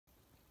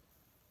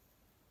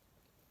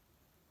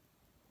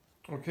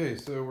Okay,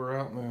 so we're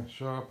out in the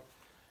shop,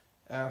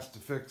 asked to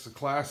fix a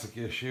classic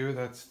issue.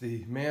 That's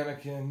the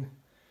mannequin,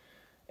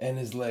 and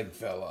his leg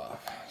fell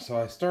off. So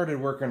I started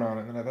working on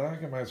it, and I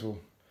thought I might as well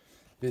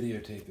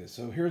videotape this.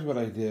 So here's what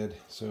I did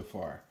so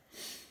far.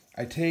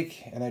 I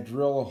take and I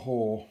drill a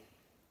hole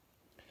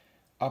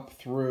up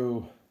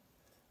through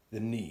the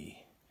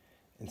knee.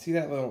 And see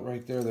that little,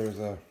 right there, there's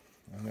a,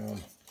 I know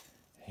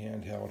I'm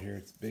handheld here,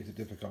 it makes it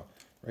difficult.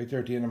 Right there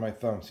at the end of my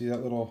thumb, see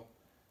that little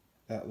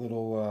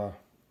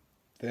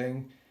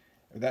thing?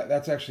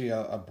 That's actually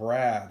a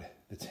brad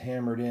that's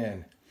hammered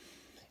in.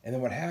 And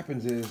then what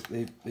happens is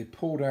they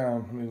pull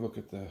down. Let me look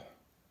at the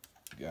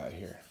guy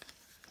here.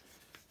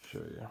 Show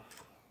you.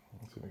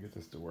 Let's see if I get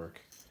this to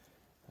work.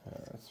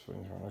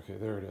 Okay,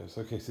 there it is.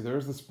 Okay, see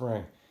there's the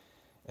spring,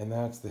 and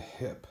that's the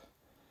hip.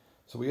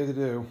 So what we have to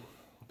do,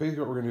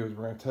 basically what we're gonna do is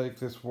we're gonna take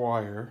this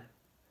wire.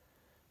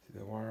 See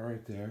that wire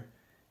right there,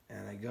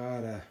 and I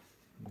gotta.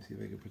 Let me see if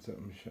I can put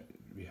something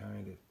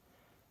behind it.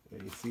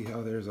 You see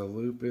how there's a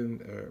loop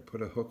in, or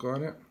put a hook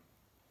on it?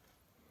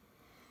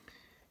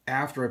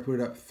 After I put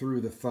it up through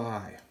the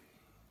thigh.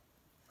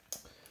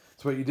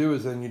 So what you do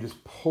is then you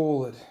just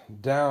pull it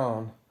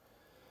down,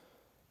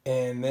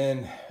 and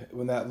then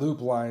when that loop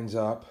lines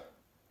up,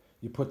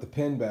 you put the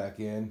pin back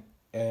in,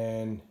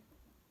 and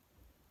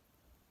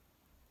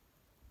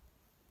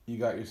you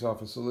got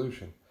yourself a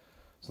solution.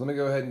 So let me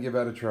go ahead and give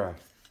that a try.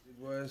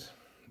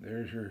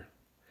 There's your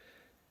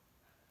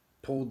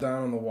pull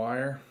down on the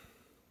wire,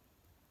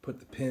 put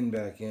the pin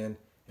back in,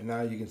 and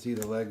now you can see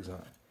the legs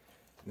on.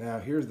 Now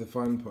here's the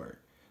fun part.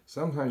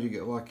 Sometimes you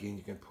get lucky and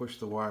you can push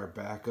the wire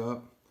back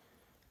up,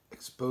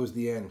 expose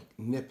the end,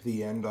 nip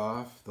the end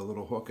off, the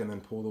little hook, and then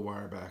pull the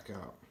wire back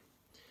out.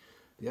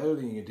 The other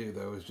thing you can do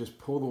though is just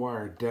pull the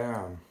wire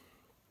down,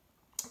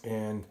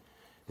 and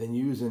then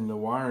using the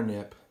wire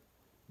nip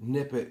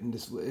it, and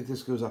it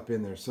just goes up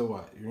in there. So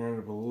what? You're gonna end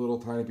up with a little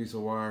tiny piece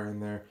of wire in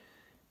there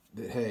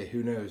that, hey,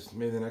 who knows,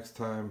 maybe the next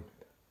time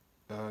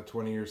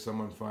 20 years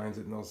someone finds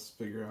it and they'll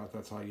figure out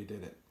that's how you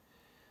did it.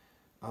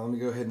 Let me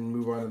go ahead and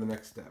move on to the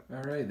next step.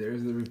 All right,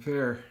 there's the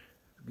repair.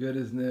 Good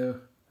as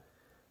new.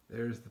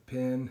 There's the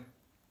pin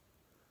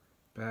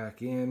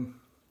back in,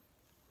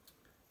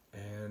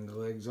 and the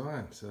leg's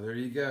on. So there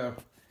you go.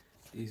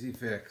 Easy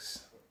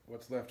fix.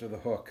 What's left of the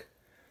hook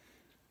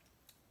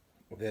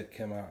that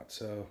came out.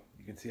 So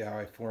you can see how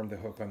I formed the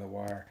hook on the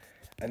wire.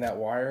 And that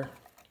wire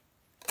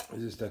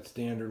is just that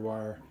standard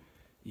wire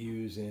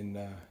used in,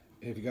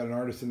 if you got an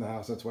artist in the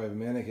house, that's why I have a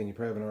mannequin, you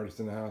probably have an artist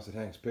in the house that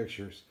hangs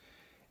pictures.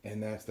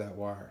 And that's that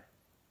wire.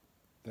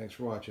 Thanks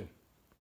for watching.